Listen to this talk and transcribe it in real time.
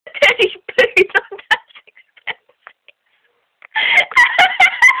he pooed on Dad's expenses.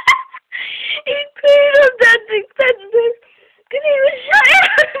 He pooed on Dad's expenses because he was shutting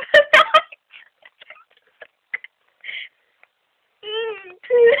overnight.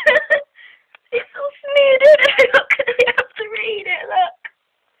 It's all smeared in. I'm not going to be able to read it, look.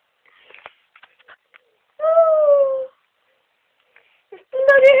 Oh, it's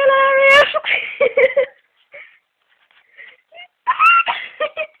bloody hilarious.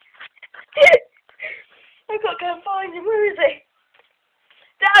 I've got to go and find him. Where is he?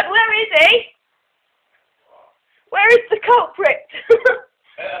 Dad, where is he? Where is the culprit?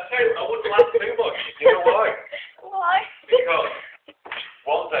 I tell you, I wouldn't laugh too much. You know why? Why? Because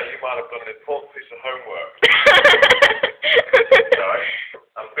one day you might have done an important piece of homework. Right?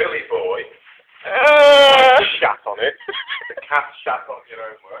 And Billy Boy shat on it. The cat shat on your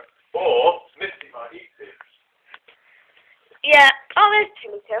homework. Or Misty might eat it. Yeah. Oh, there's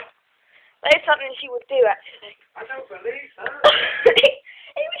Timmy too. That is something she would do, actually. I don't believe that.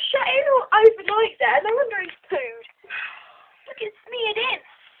 He was shutting all overnight there. No wonder he's pooed. Look, it's smeared in.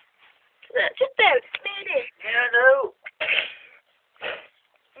 Look, just there, it's smeared in. Yeah, I know.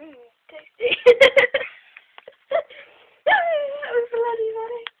 Tasty. That was bloody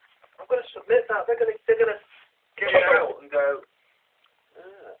funny. I'm going to submit that. They're going to get it out and go.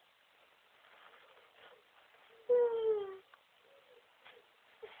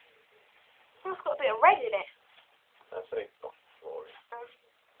 Oh, it's got a bit of red in it. That's it. Off the floor.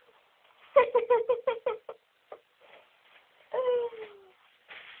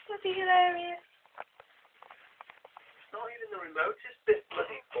 Bloody hilarious. It's not even the remotest bit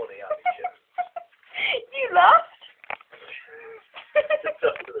bloody funny, Abby Jones. You laughed? That's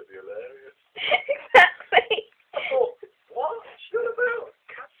going to be hilarious. Exactly. I thought, what? Shut about.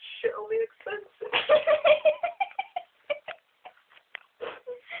 Cat shit on the expenses.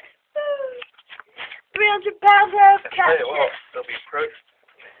 £300 worth of cat Tell you shit. what, there'll be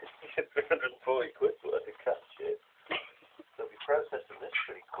 340 quid worth of cat shit. They'll be processing this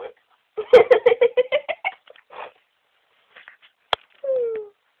pretty quick.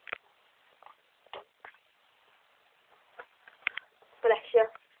 Bless you.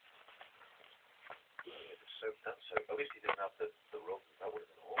 At least he didn't have the rub. That would have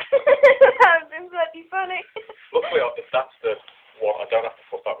been awful. That would have been bloody funny. Luckily, if that's the one, I don't have to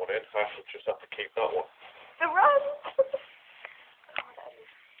put that one in. I just have to keep that one. The run.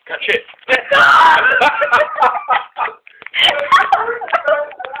 Catch it. Ah!